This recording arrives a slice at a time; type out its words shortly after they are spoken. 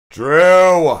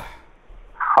Drew.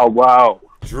 Hello.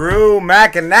 Drew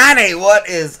McAnany, what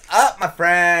is up, my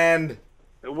friend?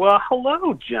 Well,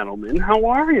 hello, gentlemen. How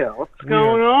are you? What's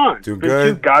going on? Doing Been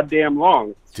good. too goddamn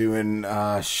long. Doing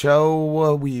show.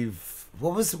 What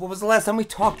was the last time we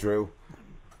talked, Drew?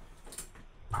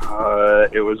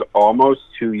 It was almost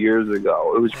 2 years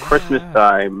ago. It was Christmas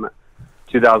time,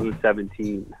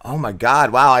 2017. Oh my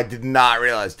God! Wow, I did not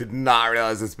realize it's been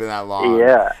that long.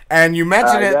 Yeah. And you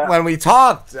mentioned it Yeah. when we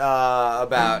talked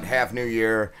about Half New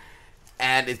Year,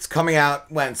 and it's coming out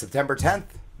when, September 10th.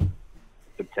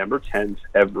 September 10th,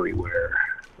 everywhere.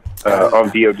 On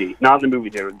VOD. Not in the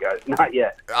movie theaters, guys. Not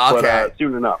yet. Okay. But,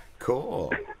 soon enough.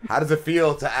 Cool. How does it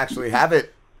feel to actually have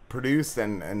it produced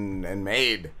and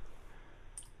made?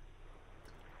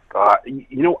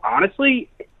 Honestly,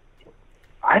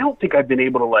 I don't think I've been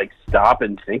able to stop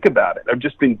and think about it. I've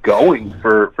just been going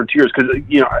for 2 years because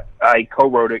I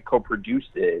co-wrote it,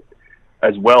 co-produced it,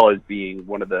 as well as being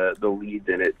one of the leads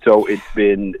in it. So it's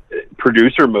been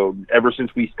producer mode ever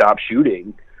since we stopped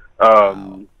shooting.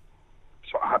 So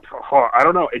I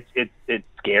don't know. It's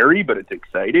scary, but it's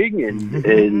exciting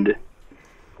and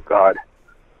God.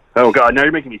 Oh God! Now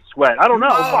you're making me sweat. I don't know.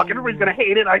 Fuck! Everybody's gonna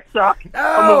hate it. I suck.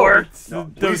 I'm the worst. No,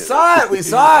 we saw it. Me and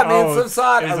Slim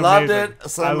saw it. I loved amazing. it.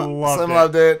 Slim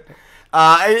loved it.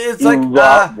 It's like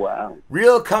Wow.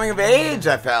 real coming of age.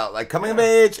 I felt like coming of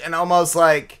age, and almost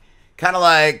kind of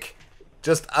like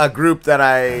just a group that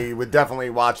I would definitely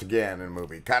watch again in a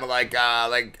movie. Kind of like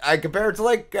I compare it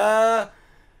to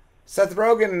Seth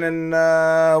Rogen and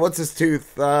what's his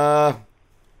tooth? The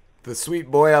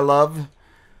sweet boy I love.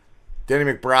 Danny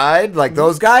McBride,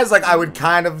 those guys, I would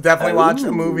kind of definitely watch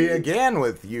a movie again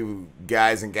with you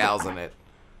guys and gals in it.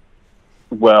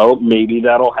 Well, maybe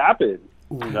that'll happen.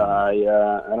 I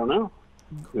don't know.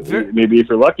 Maybe if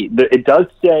you're lucky. It does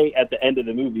say at the end of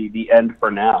the movie, the end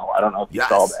for now. I don't know if you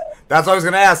saw that. That's what I was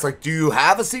going to ask. Do you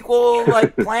have a sequel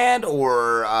planned,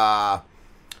 or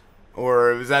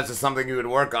is that just something you would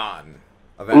work on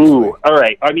eventually? Ooh, all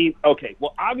right. I mean, okay.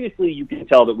 Well, obviously you can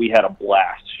tell that we had a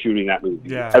blast shooting that movie.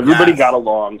 Yeah. Everybody got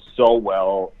along so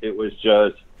well. It was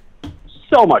just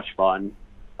so much fun.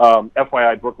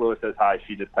 FYI, Brooke Lewis says hi.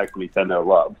 She just texted me, send her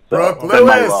love. So Brooke send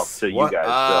my Lewis! love to you What guys.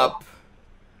 up?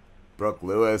 Brooke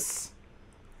Lewis.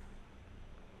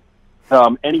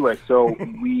 Anyway, so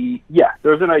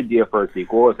there's an idea for a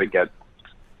sequel if it gets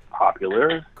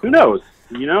popular. Who knows?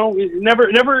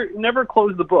 Never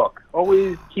close the book.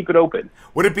 Always keep it open.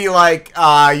 Would it be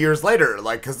years later?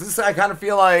 Because this I kind of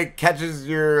feel like catches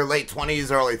your late 20s,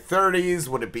 early 30s.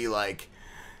 Would it be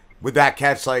would that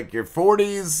catch your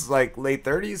 40s, late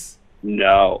 30s?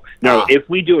 No. If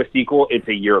we do a sequel, it's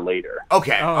a year later.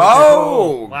 Okay.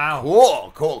 Oh,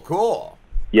 wow. Cool.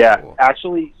 Yeah, Cool.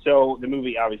 Actually, so the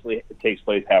movie obviously takes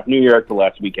place half New Year, the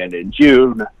last weekend in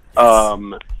June.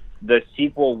 The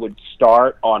sequel would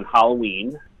start on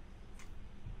Halloween.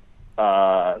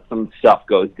 Some stuff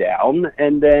goes down,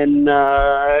 and then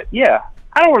I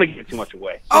don't want to give too much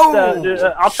away.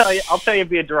 I'll tell you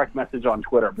via direct message on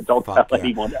Twitter, but don't tell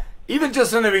anyone. Even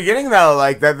just in the beginning, though,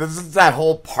 that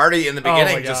whole party in the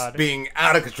beginning, just God. being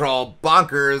out of control,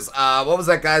 bonkers. What was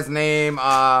that guy's name?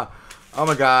 Oh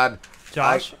my God.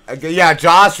 Josh?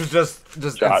 Josh was just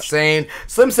Josh. insane.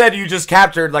 Slim said you just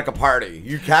captured a party.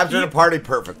 You captured a party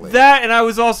perfectly. That, and I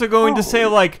was also going to say,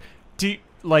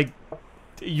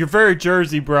 you're very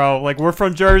Jersey, bro. We're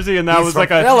from Jersey, and that He's was from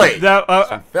a Philly.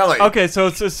 that Philly. Okay, so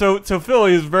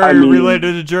Philly is very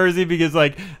related to Jersey because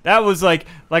that was I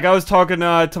was talking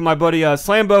to my buddy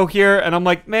Slambo here, and I'm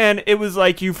like, man, it was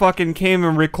you fucking came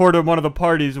and recorded one of the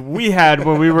parties we had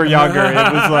when we were younger. It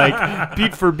was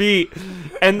beat for beat,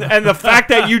 and the fact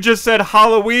that you just said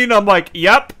Halloween, I'm like,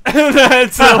 yep.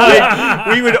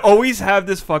 So we would always have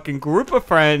this fucking group of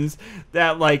friends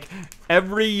that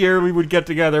every year we would get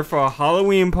together for a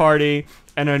Halloween party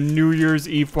and a New Year's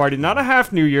Eve party. Not a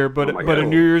half New Year, but a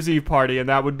New Year's Eve party, and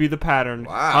that would be the pattern.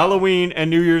 Wow. Halloween and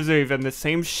New Year's Eve, and the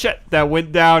same shit that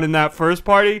went down in that first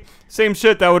party, same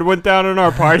shit that went down in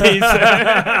our parties.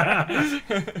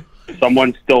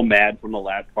 Someone's still mad from the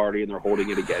last party, and they're holding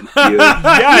it against you.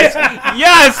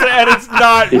 yes, and it's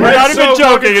not. We're not even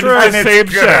joking. It's the same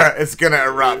shit. It's gonna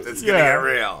erupt. It's gonna get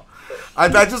real. I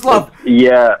just love.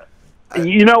 Yeah.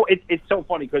 It's so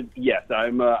funny because yes,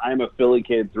 I'm a Philly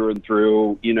kid through and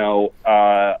through.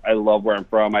 I love where I'm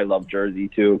from. I love Jersey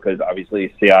too because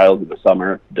obviously Seattle's in the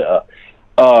summer. Duh.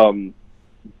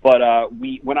 But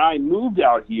when I moved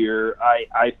out here,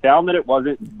 I found that it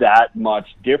wasn't that much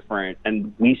different,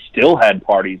 and we still had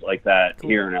parties like that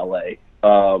here in LA.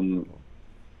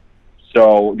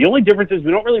 So the only difference is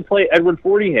we don't really play Edward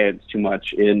Forty Hands too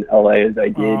much in LA as I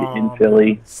did in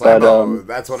Philly. Slambo,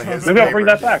 that's one of his. Maybe I'll bring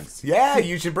that back. Yeah,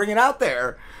 you should bring it out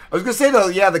there. I was gonna say though,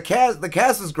 yeah, the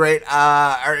cast is great.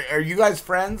 Are you guys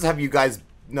friends? Have you guys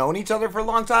known each other for a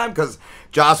long time? Because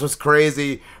Josh was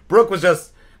crazy. Brooke was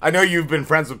just. I know you've been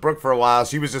friends with Brooke for a while.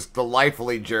 She was just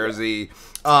delightfully Jersey.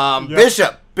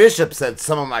 Yep. Bishop said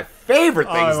some of my favorite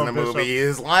things in the movie.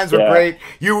 His lines were great.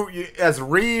 You as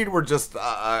Reed were just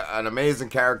an amazing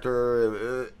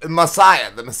character. Messiah,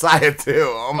 the Messiah too.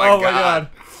 Oh my god.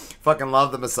 Fucking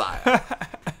love the Messiah.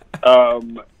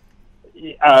 Some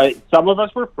of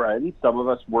us were friends. Some of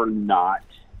us were not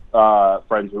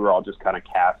friends. We were all just kind of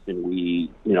cast, and we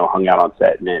hung out on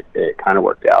set, and it kind of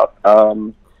worked out.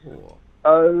 Cool.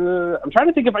 I'm trying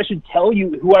to think if I should tell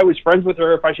you who I was friends with,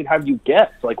 or if I should have you guess.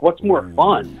 Like, what's more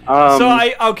fun?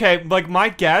 Like my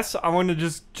guess, I want to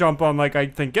just jump on. Like, I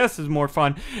think guess is more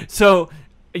fun. So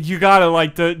you gotta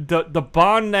like the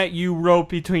bond that you wrote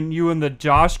between you and the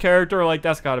Josh character. Like,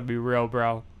 that's gotta be real,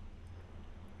 bro.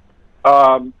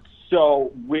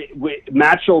 So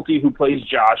Matt Schulte, who plays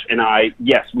Josh, and I,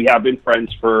 yes, we have been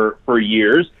friends for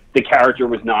years. The character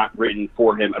was not written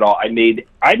for him at all. I made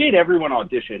everyone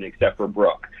audition except for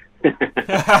Brooke. And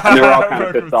they were all kind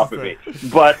of pissed off at me.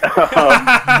 But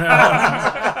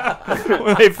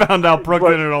when they found out Brooke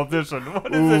didn't audition,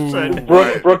 what is this shit?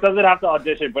 Brooke doesn't have to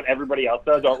audition, but everybody else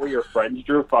does. Aren't we your friends,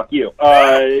 Drew? Fuck you.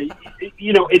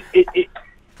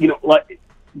 Like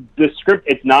the script.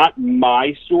 It's not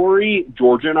my story.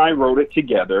 Georgia and I wrote it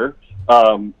together.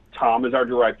 Tom is our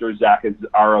director, Zach is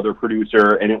our other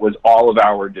producer, and it was all of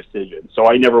our decisions. So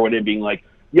I never went in being like,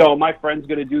 yo, my friend's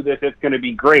going to do this, it's going to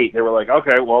be great. They were like,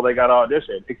 okay, well, they got to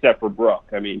audition, except for Brooke.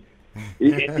 I mean,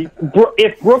 if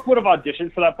Brooke would have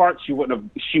auditioned for that part, she would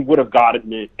have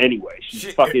gotten it anyway.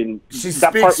 That part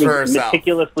was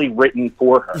meticulously written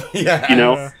for her.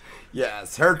 Yeah.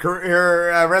 Yes,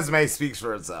 her resume speaks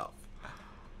for itself.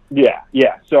 Yeah.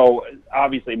 So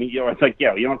obviously, I mean, it's like, you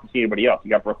don't have to see anybody else. You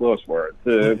got Brooke Lewis for it.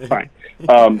 It's fine.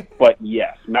 But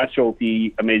yes, Matt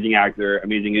Schulte, amazing actor,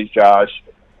 amazing as Josh,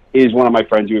 is one of my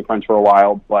friends. We were friends for a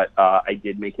while, but I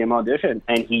did make him audition,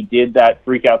 and he did that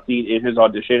freak out scene in his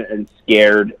audition and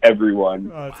scared everyone.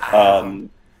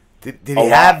 Did he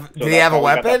have a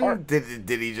weapon?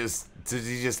 Did he just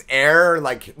air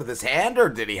like with his hand, or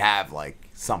did he have like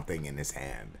something in his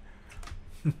hand?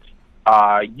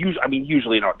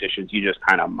 Usually in auditions, you just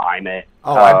kind of mime it.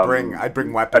 Oh, I'd bring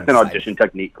weapons. That's an audition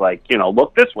technique. Like,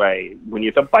 look this way when you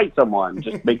have to bite someone.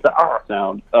 Just make the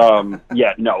sound. No,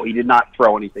 he did not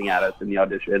throw anything at us in the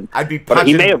audition. I'd be punching but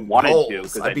he may have wanted holes. to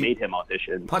because I made him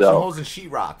audition. Punching holes in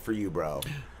sheetrock for you, bro.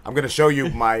 I'm gonna show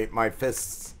you my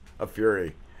fists of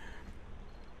fury.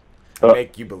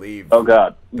 Make you believe. Oh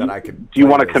God! That I could. Do you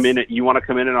want to come in? You want to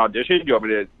come in and audition? Do you want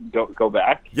me to go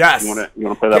back? Yes. You want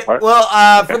to play that part?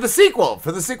 Well, for the sequel,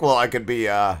 I could be.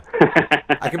 I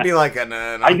could be like an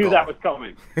uncle. I knew that was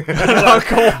coming.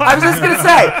 I was just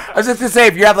gonna say,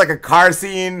 if you have like a car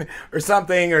scene or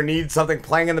something, or need something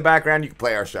playing in the background, you can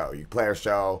play our show. And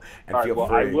feel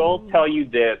free. I will tell you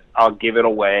this. I'll give it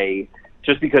away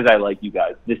just because I like you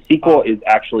guys. The sequel is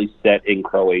actually set in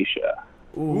Croatia.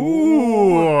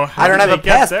 Ooh, I don't have a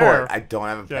passport. I don't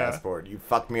have a passport. You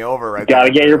fucked me over right there. Gotta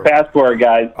get your passport,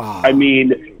 guys. Oh. I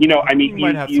mean, we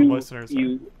might have some listeners.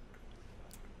 We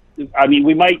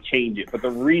might change it, but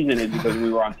the reason is because we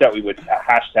were on set, we would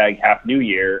hashtag Half New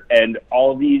Year, and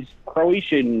all of these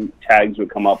Croatian tags would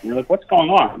come up, and we're like, what's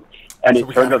going on? And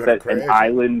it turns out that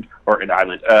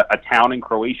a town in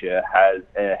Croatia has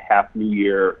a Half New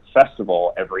Year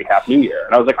festival every Half New Year.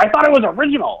 And I was like, I thought it was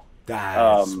original.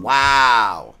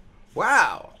 Wow.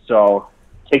 So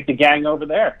take the gang over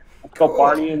there. Let's go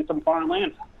party in some foreign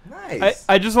land. Nice.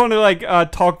 I just want to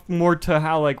talk more to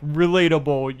how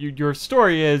relatable your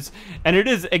story is, and it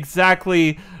is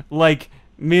exactly like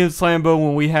me and Slambo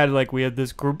when we had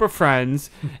this group of friends,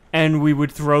 and we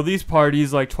would throw these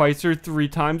parties twice or three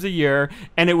times a year,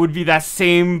 and it would be that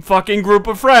same fucking group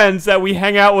of friends that we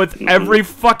hang out with every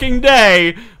fucking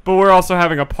day, but we're also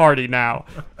having a party now.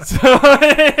 So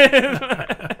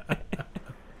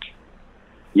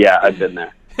yeah, I've been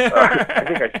there. I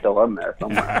think I still am there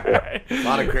somewhere. Yeah. A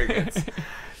lot of crickets.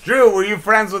 Drew, were you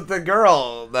friends with the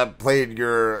girl that played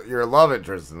your love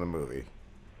interest in the movie?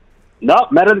 No,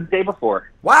 met her the day before.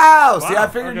 Wow. See, I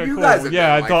figured you guys would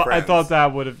I thought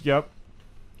that would have. Yep.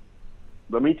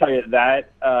 Let me tell you that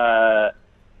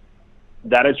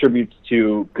attributes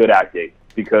to good acting,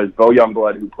 because Bo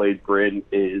Youngblood, who plays Bryn,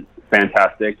 is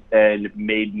fantastic and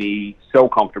made me so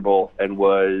comfortable and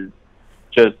was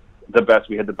just the best.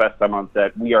 We had the best time on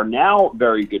set. We are now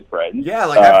very good friends. Yeah,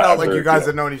 like I felt like after, you guys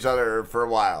had known each other for a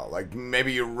while. Like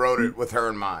maybe you wrote it with her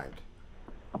in mind.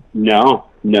 No.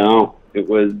 It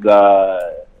was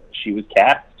she was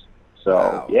cast. So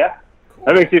Wow. yeah. Cool.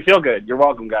 That makes me feel good. You're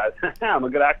welcome, guys. I'm a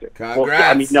good actor. Congrats.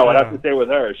 Well, I mean, no, I'd have to say with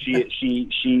her. She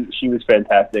was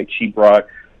fantastic. She brought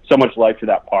so much life to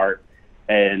that part,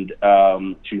 and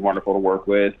she's wonderful to work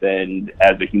with. And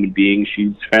as a human being,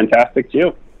 she's fantastic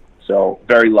too. So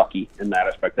very lucky in that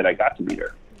aspect that I got to meet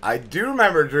her. I do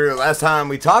remember, Drew, last time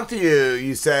we talked to you,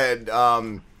 you said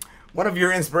one of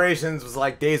your inspirations was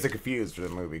like Dazed and Confused for the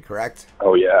movie, correct?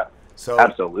 Oh yeah. So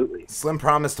absolutely. Slim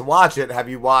promised to watch it. Have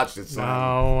you watched it, Slim?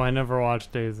 No, I never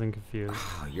watched Dazed and Confused.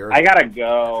 I gotta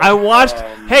go. I watched.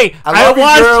 Hey, I love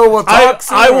you, Drew. We'll talk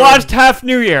soon. I watched Half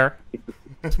New Year.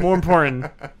 It's more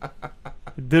important. I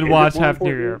did watch Half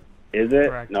New Year. Is it?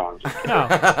 Correct. No, I'm just kidding. No,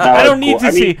 I don't need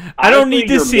to see. I don't need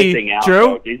to see.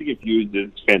 Drew. Dazed and Confused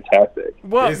is fantastic.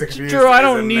 Well, Drew, I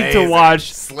don't need to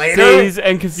watch Dazed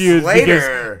and Confused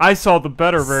because I saw the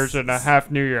better version of Half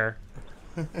New Year.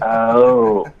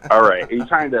 Oh, all right. Are you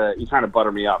trying to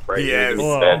butter me up, right? Yes.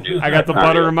 I got the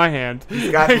butter in my hand.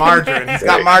 He's got margarine. He's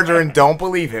got margarine. Don't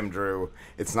believe him, Drew.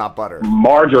 It's not butter.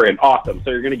 Margarine. Awesome.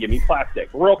 So you're gonna give me plastic.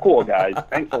 Real cool, guys.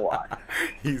 Thanks a lot.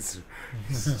 He's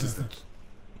just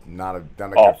not a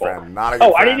good friend. Not a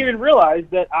good friend. I didn't even realize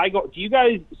that I go. Do you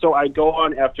guys? So I go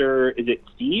on after. Is it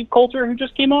Steve Coulter who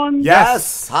just came on?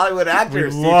 Yes, Hollywood actor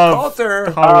Steve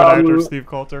Coulter. Hollywood actor Steve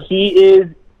Coulter. He is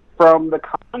from the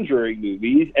Conjuring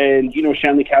movies, and you know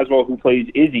Shanley Caswell, who plays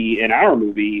Izzy in our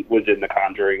movie, was in the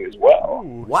Conjuring as well.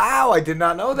 Wow, I did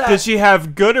not know that. Does she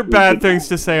have good or bad things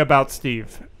to say about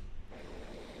Steve?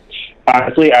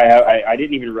 Honestly, I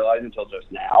didn't even realize until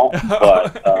just now,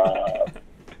 but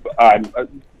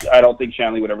I don't think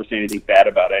Shanley would ever say anything bad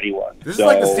about anyone. This is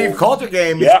like the Steve Coulter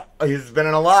game. Yeah, he's been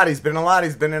in a lot. He's been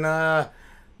in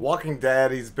Walking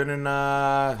Dead. He's been in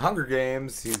Hunger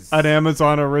Games. He's an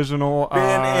Amazon original.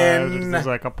 Been in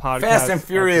like a podcast. Fast and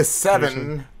Furious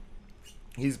 7.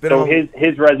 He's been. So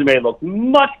his resume looks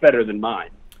much better than mine.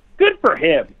 Good for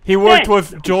him. He worked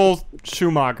with Joel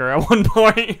Schumacher at one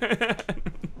point.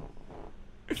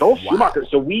 Joel Schumacher.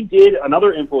 So we did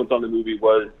another influence on the movie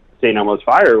was St. Elmo's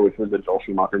Fire, which was a Joel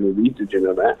Schumacher movie. Did you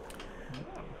know that?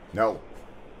 No.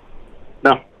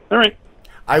 All right.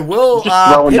 I will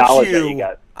pitch you.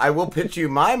 I will pitch you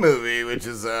my movie, which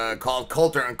is called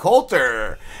Coulter and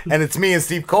Coulter, and it's me and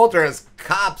Steve Coulter as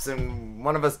cops, and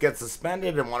one of us gets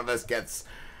suspended, and one of us gets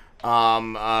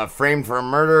framed for a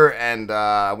murder, and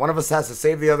one of us has to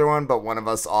save the other one, but one of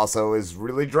us also is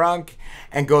really drunk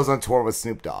and goes on tour with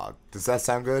Snoop Dogg. Does that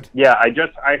sound good? Yeah,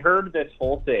 I heard this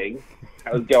whole thing.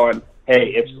 I was going,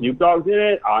 hey, if Snoop Dogg's in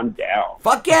it, I'm down.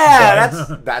 Fuck yeah!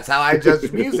 That's how I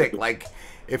judge music. Like,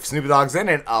 if Snoop Dogg's in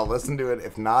it, I'll listen to it.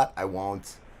 If not, I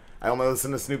won't. I only listen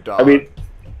to Snoop Dogg. I mean,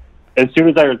 as soon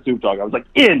as I heard Snoop Dogg, I was like,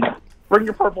 in! Bring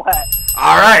your purple hat.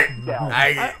 All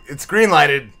right. It's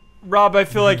green-lighted. Rob, I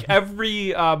feel like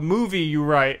every movie you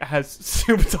write has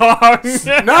Snoop Dogg.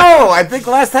 No, I think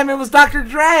last time it was Dr.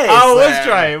 Dre. Oh,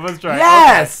 it was Dre.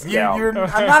 Yes. Okay.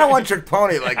 I'm not a one-trick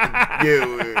pony like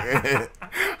you.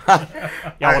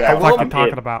 Yeah, what are you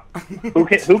talking about?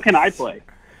 Who can I play?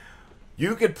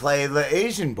 You could play the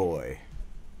Asian boy.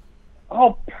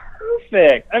 Oh,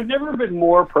 perfect. I've never been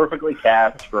more perfectly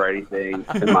cast for anything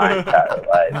in my entire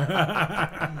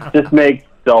life. This makes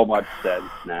so much sense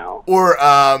now. Or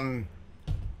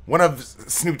one of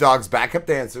Snoop Dogg's backup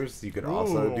dancers. You could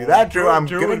also do that, Drew. I'm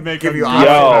going to give you a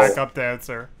backup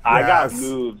dancer. I got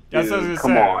moves, dude.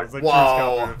 Come on. Like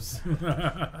Whoa.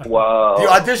 Whoa. The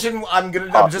audition, I'm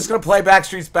just going to play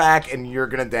Backstreet's Back, and you're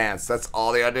going to dance. That's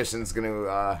all the audition's going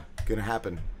to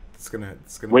happen. It's gonna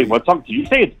Wait, what song? Did you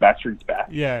say it's Backstreet's Back?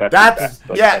 Yeah.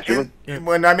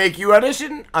 When I make you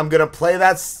audition, I'm gonna play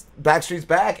that Backstreet's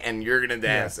Back, and you're gonna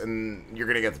dance, and you're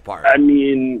gonna get the part. I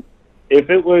mean,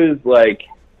 if it was like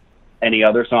any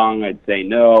other song, I'd say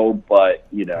no, but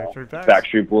you know,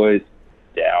 Backstreet Boys,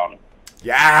 down.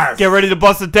 Yes. Get ready to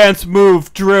bust a dance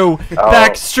move, Drew.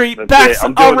 Backstreet Backs.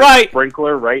 I'm all doing right. A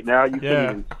sprinkler right now. You can't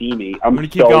even see me. I'm gonna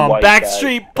keep going. White,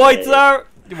 Backstreet Boys are.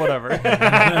 Whatever.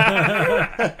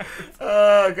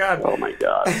 Oh God. Oh my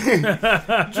God.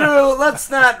 Drew, let's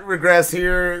not regress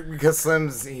here because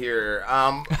Slim's here.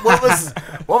 What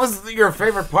was your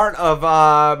favorite part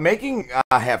of making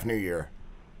Half New Year?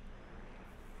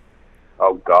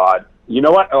 Oh God. You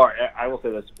know what? Oh, I will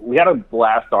say this: we had a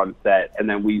blast on set, and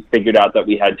then we figured out that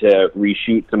we had to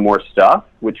reshoot some more stuff,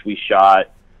 which we shot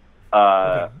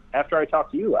after I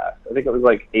talked to you last. I think it was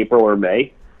like April or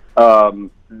May.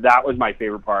 that was my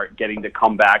favorite part, getting to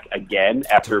come back again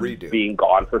after redo. being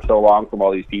gone for so long from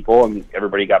all these people, and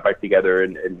everybody got back together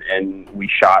and we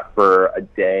shot for a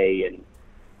day, and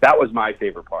that was my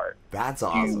favorite part. That's Do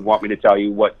awesome. you want me to tell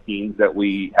you what scenes that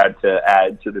we had to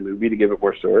add to the movie to give it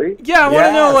more story? Yeah, I want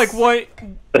to know like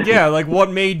Yes.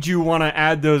 what made you want to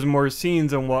add those more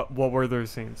scenes, and what were those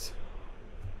scenes?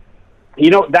 You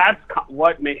know, that's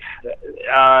what made.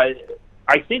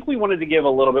 I think we wanted to give a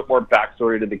little bit more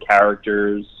backstory to the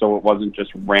characters, so it wasn't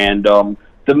just random.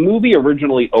 The movie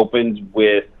originally opens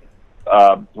with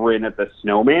Bryn at the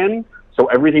snowman, so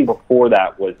everything before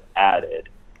that was added.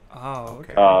 Oh,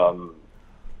 okay.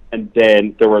 And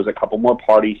then there was a couple more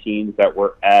party scenes that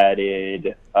were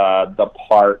added. The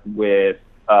part with,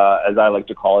 as I like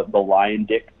to call it, the lion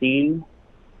dick scene.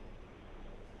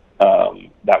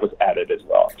 That was added as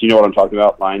well. Do you know what I'm talking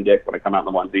about? Lion dick, when I come out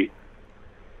in the onesie.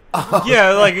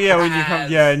 Yeah, when you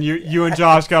come, and you and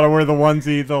Josh gotta wear the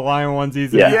onesie, the lion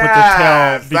onesies, and you put the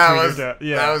Yes, tail between your tail.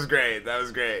 Yeah, that was great. That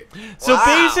was great. So Wow.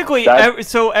 basically,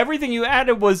 so everything you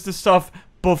added was the stuff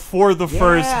before the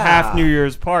first half New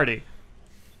Year's party.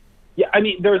 Yeah, I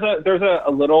mean, there's a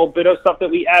little bit of stuff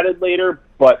that we added later,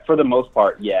 but for the most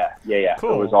part, yeah.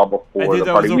 Cool. It was all before the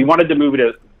party. We wanted to move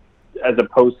it as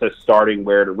opposed to starting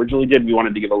where it originally did. We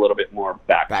wanted to give a little bit more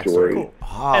backstory. Cool.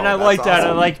 Oh, And I that's like that. I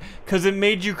awesome. like because it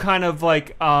made you kind of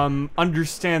like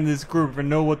understand this group and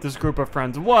know what this group of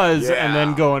friends was, and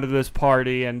then go into this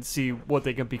party and see what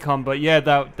they can become. But yeah,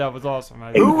 that was awesome.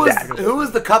 Who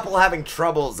was the couple having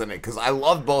troubles in it? Because I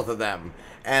loved both of them,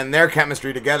 and their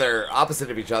chemistry together, opposite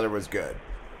of each other, was good.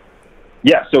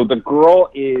 Yeah, so the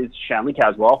girl is Shanley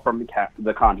Caswell from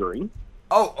The Conjuring.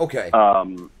 Oh, okay.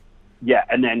 Yeah,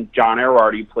 and then John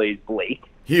Arardi plays Blake.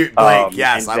 Blake,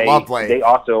 yes, I love Blake. They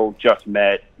also just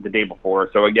met the day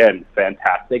before, so again,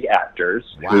 fantastic actors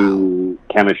who,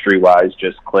 chemistry-wise,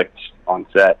 just clicked on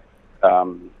set.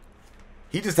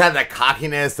 He just had that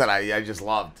cockiness that I just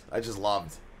loved. I just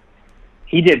loved.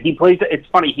 He did. He plays. It's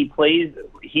funny.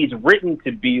 He's written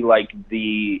to be like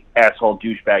the asshole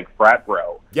douchebag frat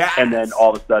bro. Yes. And then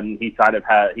all of a sudden he kind of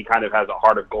has a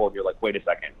heart of gold. You're like, wait a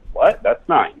second, what? That's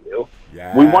not you.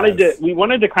 Yes. We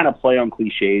wanted to kind of play on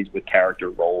cliches with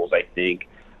character roles. I think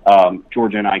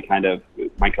Georgia and I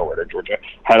my co-writer Georgia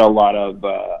had a lot of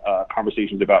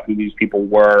conversations about who these people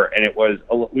were, and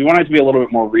we wanted it to be a little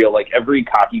bit more real. Like every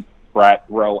cocky frat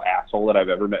bro asshole that I've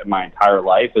ever met in my entire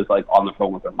life is like on the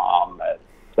phone with their mom at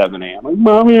 7 a.m. like,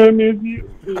 Mommy, I miss you.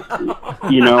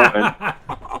 You know,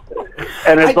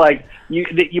 and it's like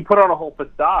you put on a whole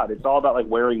facade. It's all about like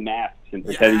wearing masks and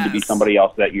pretending to be somebody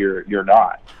else that you're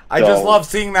not. I just love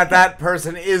seeing that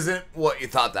person isn't what you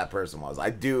thought that person was. I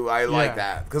like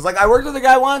that. Because, like, I worked with a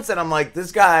guy once, and I'm like,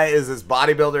 this guy is this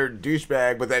bodybuilder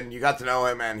douchebag, but then you got to know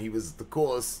him, and he was the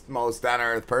coolest, most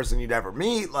down-to-earth person you'd ever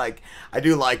meet. Like, I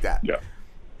do like that. Yeah.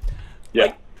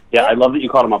 Yeah. Yeah, I love that you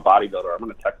called him a bodybuilder. I'm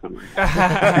going to text him.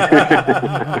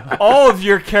 All of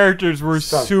your characters were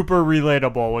super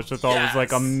relatable, which I thought was,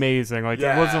 like, amazing. Like,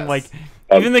 it wasn't, like...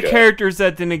 Even the characters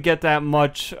that didn't get that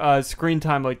much screen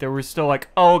time, like, they were still like,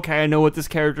 oh, okay, I know what this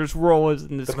character's role is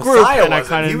in this group, and I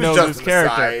kind of know this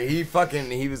character. He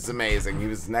was amazing. He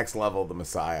was next level, the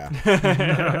Messiah.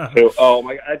 Oh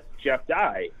my God, that's Jeff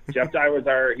Dye. Jeff Dye was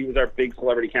our big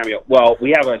celebrity cameo. Well,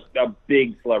 we have a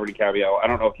big celebrity cameo. I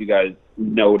don't know if you guys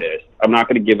noticed. I'm not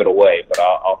going to give it away, but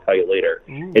I'll tell you later.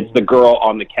 Ooh. It's the girl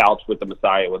on the couch with the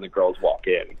Messiah when the girls walk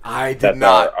in. I did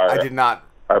not.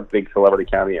 Our big celebrity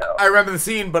cameo. I remember the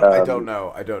scene, but I don't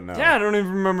know. Yeah, I don't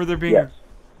even remember there being a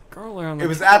girl around the couch. It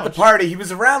was at the party. He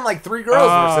was around, like, 3 girls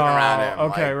were sitting around him.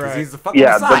 Okay, like, right. He's the fucking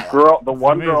Messiah. The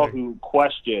one girl who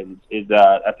questions is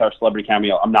that's our celebrity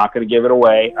cameo. I'm not going to give it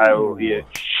away. I will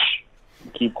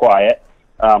keep quiet.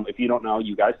 If you don't know,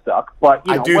 you guys suck. But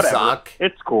you know, I do whatever. suck.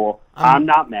 It's cool. I'm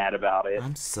not mad about it.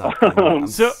 I'm sucking.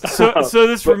 So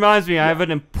this reminds me. I have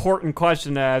an important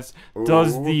question to ask.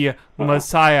 Does the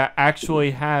Messiah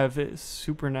actually have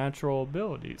supernatural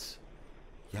abilities?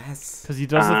 Yes. Because he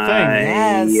does a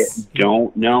thing. Yes.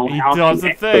 Don't know he how does to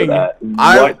a thing. That.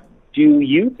 What do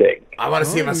you think? I want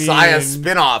to see a Messiah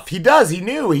spin-off. He does. He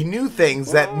knew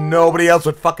things that nobody else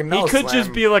would fucking know. He could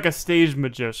just be like a stage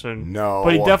magician. No.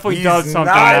 But he definitely does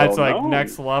something that's like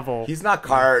next level. He's not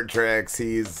card tricks.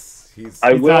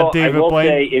 I will Blaine.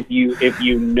 say if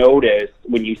you notice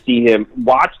when you see him,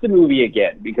 watch the movie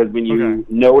again, because when you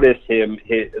notice him,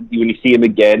 when you see him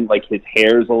again, like his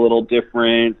hair's a little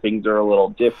different, things are a little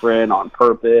different on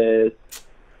purpose.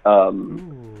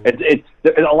 It's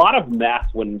a lot of math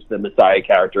when the Messiah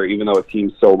character, even though it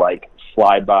seems so like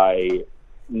fly by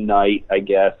night, I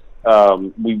guess.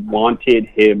 We wanted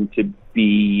him to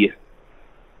be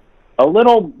a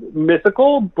little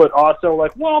mythical, but also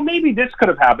like, well, maybe this could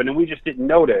have happened and we just didn't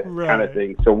notice, kind of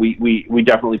thing. So we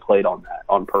definitely played on that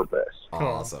on purpose.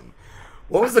 Awesome.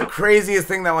 What was the craziest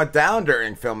thing that went down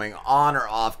during filming, on or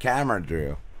off camera,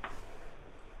 Drew?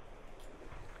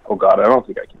 Oh God, I don't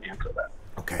think I can answer that.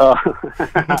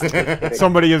 Okay.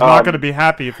 Somebody is not going to be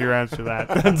happy if you answer that.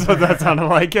 That's what that sounded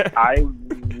like. I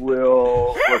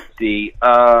will. Let's see.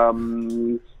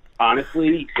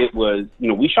 Honestly, it was,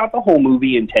 we shot the whole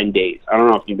movie in 10 days. I don't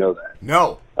know if you know that.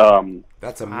 No.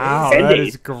 That's amazing. Wow, 10 that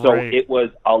days. is great. So it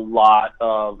was a lot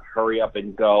of hurry up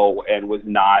and go, and was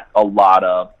not a lot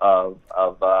of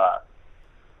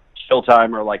chill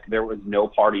time, or like there was no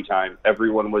party time.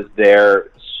 Everyone was there,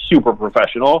 super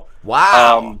professional.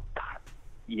 Wow.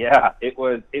 Yeah, it's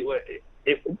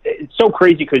so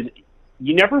crazy because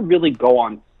you never really go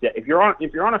on set. If you're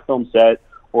on a film set,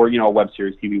 or a web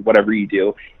series, TV, whatever you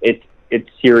do, it's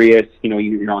serious.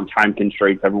 You're on time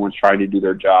constraints. Everyone's trying to do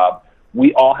their job.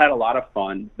 We all had a lot of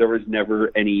fun. There was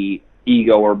never any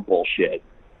ego or bullshit.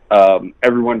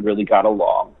 Everyone really got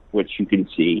along, which you can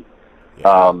see.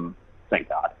 Thank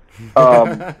God.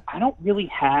 I don't really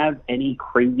have any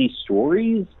crazy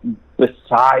stories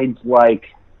besides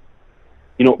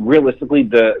realistically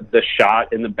the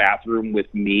shot in the bathroom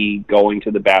with me going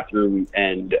to the bathroom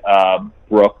and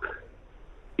Brooke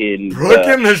in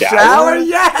the shower?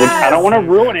 Yes! Which I don't want to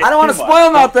ruin it. I don't want to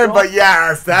spoil nothing, but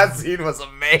yes, that scene was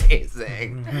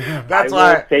amazing. That's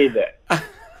why I will say that.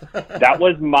 That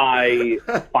was my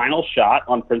final shot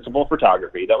on principal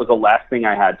photography. That was the last thing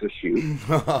I had to shoot.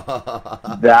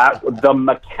 The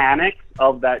mechanics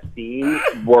of that scene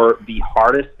were the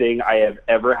hardest thing I have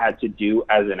ever had to do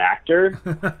as an actor.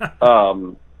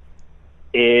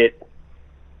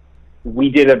 We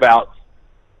did about,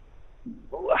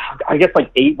 I guess,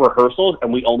 8 rehearsals,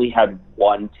 and we only had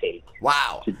 1 take.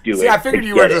 Wow. To do it. See, I figured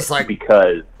you were just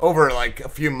because over a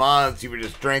few months, you were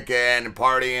just drinking and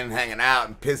partying, hanging out,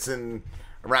 and pissing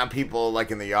around people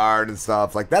in the yard and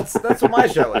stuff. That's what my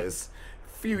show is. A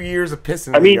few years of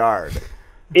pissing in the yard.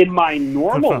 In my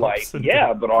normal life,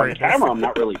 yeah, but on camera, I'm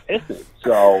not really pissing.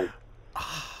 So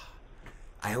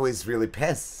I always really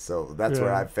piss, so that's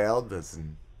where I failed this.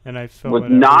 And I was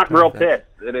not real pissed.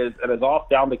 It is all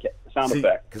sound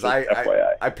effect. Because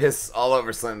I piss all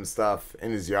over Slim's stuff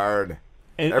in his yard.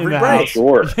 Every break.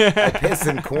 Sure. I piss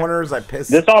in corners. I piss.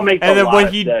 This all makes and then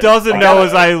what he doesn't know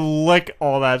is I lick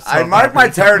all that stuff. I mark my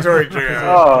territory, Drew.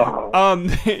 I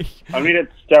mean,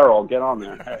 it's sterile. Get on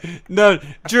there. No,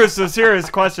 Drew. So serious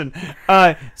question.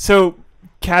 So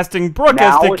casting Brooke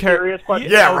now as the character.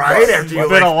 Yeah, right. After you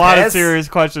been a lot of serious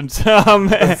questions.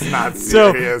 That's not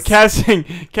serious. So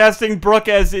casting Brooke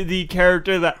as the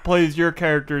character that plays your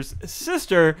character's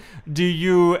sister, do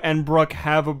you and Brooke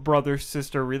have a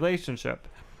brother-sister relationship?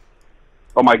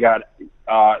 Oh my God,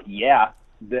 yeah.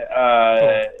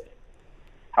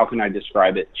 How can I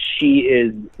describe it? She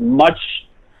is much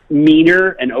meaner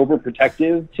and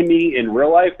overprotective to me in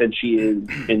real life than she is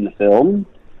in the film.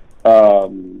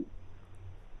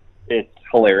 It's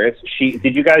hilarious.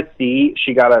 Did you guys see?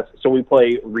 She got us. So we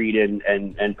play Reed and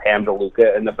Pam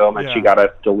DeLuca in the film, and she got us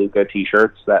DeLuca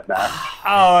T-shirts that match.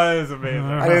 Oh, that is amazing.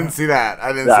 I didn't see that.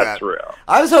 That's real.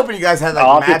 I was hoping you guys had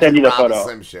I'll have to send you the Magic photo.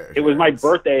 Slim shirt. It was my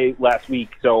birthday last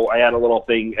week, so I had a little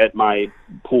thing at my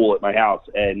pool at my house,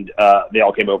 and they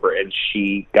all came over, and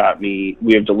she got me.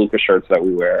 We have DeLuca shirts that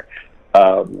we wear.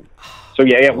 So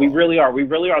yeah, we really are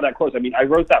that close. I mean, I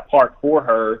wrote that part for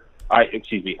her.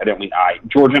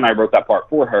 Georgia and I wrote that part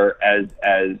for her as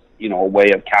a way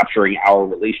of capturing our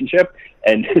relationship,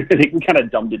 and I think we kind of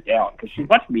dumbed it down because she's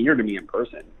much meaner to me in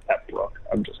person. That Brooke,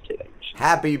 I'm just kidding.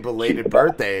 Happy belated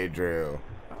birthday, Drew.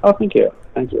 Oh, thank you.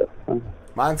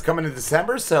 Mine's coming in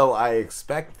December, so I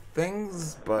expect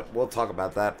things, but we'll talk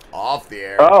about that off the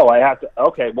air. Oh, I have to.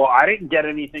 Okay, well, I didn't get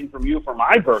anything from you for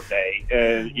my birthday,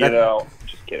 and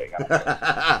just kidding.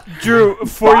 Drew,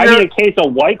 I need a case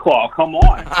of White Claw. Come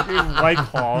on, White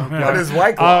Claw. What is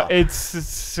White Claw?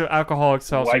 It's alcoholic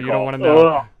seltzer. You don't want to know.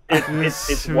 know.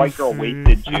 It's white girl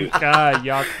wasted juice. God,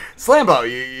 yuck. Slambo,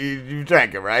 you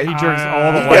drank it, right? He drinks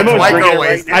all the White Girl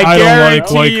wasted. I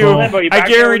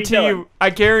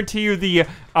guarantee you the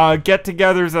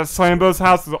get-togethers at Slambo's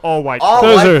house is all White All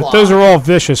Claw. Those are all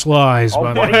vicious lies,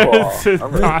 by the way. It's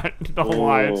not a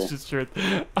lie. It's just truth.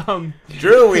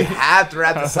 Drew, we have to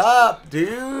wrap this up,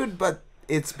 dude. But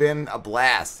it's been a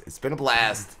blast.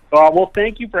 Well,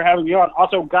 thank you for having me on.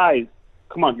 Also, guys,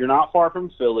 come on, you're not far from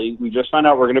Philly. We just found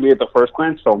out we're going to be at the First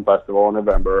Glance Film Festival in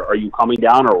November. Are you coming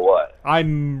down or what?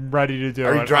 I'm ready to do it.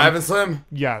 Are you driving, Slim?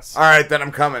 Yes. All right, then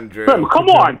I'm coming, Drew. Slim, come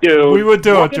on, dude. We would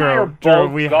do Brooke it, Drew. Drew,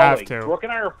 we have to. Brooke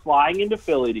and I are flying into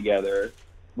Philly together.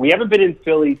 we haven't been in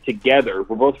Philly together.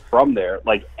 We're both from there,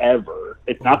 like, ever.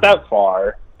 It's not that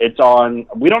far. It's on.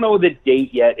 We don't know the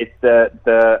date yet. It's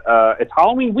it's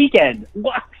Halloween weekend.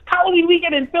 What? Halloween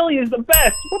weekend in Philly is the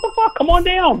best. What the fuck? Come on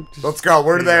down. Let's go.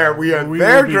 We're there. We are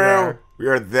there, Drew. There. We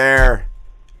are there,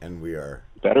 and we are.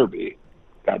 Better be.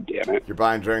 God damn it. You're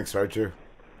buying drinks, aren't you?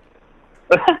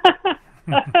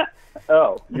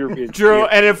 Oh, you're being Drew.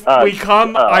 And if we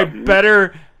come, I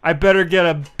better get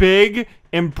a big,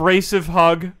 embracive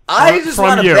hug. I just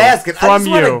want a basket. From I just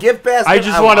want a gift basket. I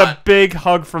just want a big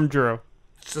hug from Drew.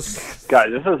 Guys,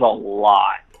 this is a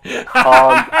lot.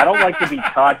 I don't like to be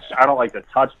touched. I don't like to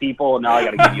touch people. Now I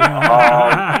got to give you a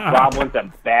hug. Rob wants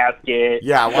a basket.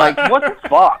 Yeah, like what the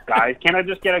fuck, guys? Can't I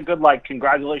just get a good like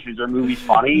congratulations? Your movie's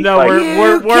funny. No, like,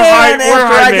 we're high. We're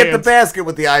high. I get the basket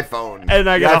with the iPhone, and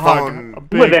I get a hug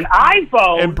with an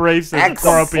iPhone. Embrace it.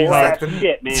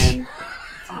 Shit, man.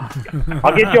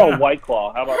 I'll get you a White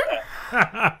Claw. How about that?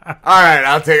 All right,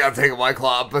 I'll take a White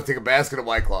Claw. I'll take a basket of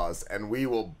White Claws, and we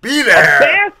will be there. A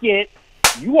basket.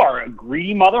 You are a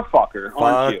greedy motherfucker,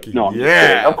 aren't you? No, I'm just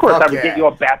kidding. Of course, I would get you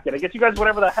a basket. I get you guys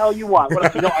whatever the hell you want.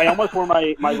 I almost wore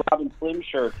my Robin Slim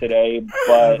shirt today,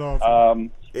 but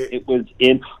it was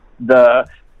in the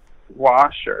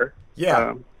washer.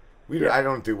 Yeah, I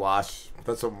don't do wash.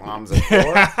 That's what moms are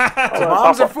for.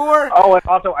 Moms are for. Oh, and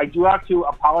also, I do have to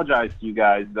apologize to you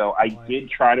guys, though. I did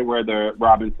try to wear the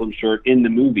Robin Slim shirt in the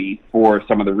movie for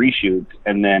some of the reshoots,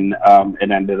 and then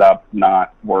it ended up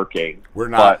not working. We're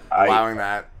not allowing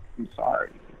that. I'm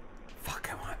sorry. Fuck,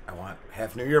 I want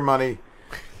half New Year money.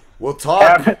 We'll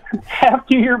talk. Half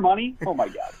New Year money? Oh, my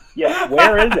God. Yeah,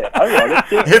 where is it?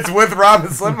 It's with Robin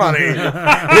Slim money.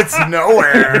 It's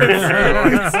nowhere.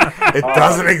 It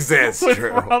doesn't exist,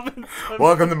 Drew.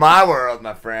 Welcome to my world,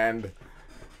 my friend.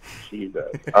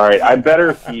 Jesus. All right, I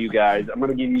better see you guys. I'm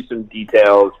going to give you some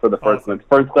details for the First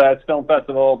Class Film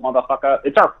Festival, motherfucker.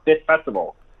 It's our 5th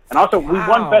festival. And also, we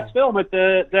won Best Film at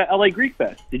the LA Greek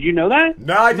Fest. Did you know that?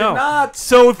 No, I did not.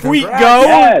 So if we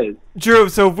go, Drew,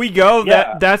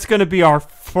 that's going to be our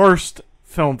first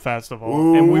film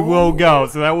festival, and we will go,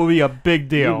 so that will be a big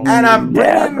deal. And I'm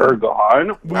bringing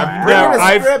gone. I'm bringing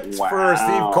a script for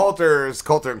Steve Coulter's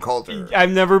Coulter and Coulter.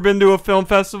 I've never been to a film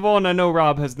festival, and I know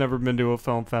Rob has never been to a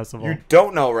film festival. You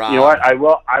don't know Rob. You know what? I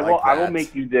will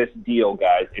make you this deal,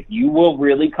 guys. If you will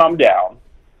really come down,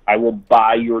 I will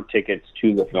buy your tickets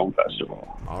to the film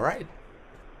festival. All right.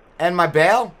 And my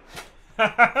bail?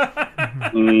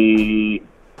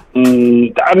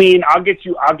 I mean, I'll get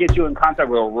you in contact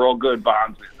with a real good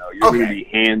bondsman, though. You're going to be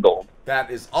handled.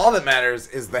 That is all that matters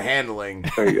is the handling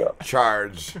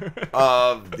charge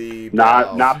of the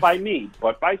not by me,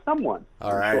 but by someone.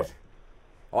 All right. Sure.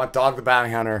 I want Dog the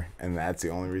Bounty Hunter, and that's the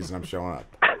only reason I'm showing up.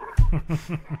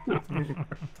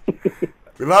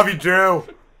 We love you, Drew.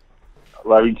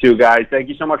 Love you too, guys. Thank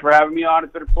you so much for having me on.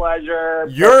 It's been a pleasure.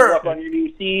 Good luck on your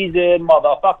new season,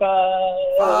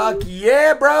 motherfucker. Fuck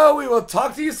yeah, bro. We will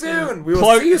talk to you soon. We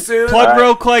will see you soon. Plug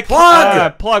real quick.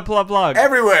 Plug.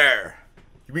 Everywhere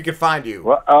we can find you.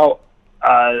 Well,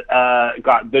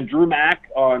 got the Drew Mac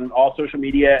on all social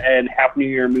media and Half New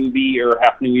Year Movie or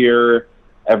Half New Year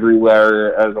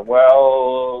everywhere as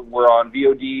well. We're on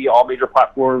VOD, all major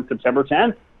platforms, September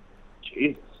 10th.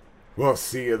 Jesus. We'll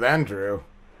see you then, Drew.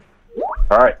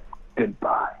 All right.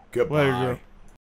 Goodbye. Goodbye.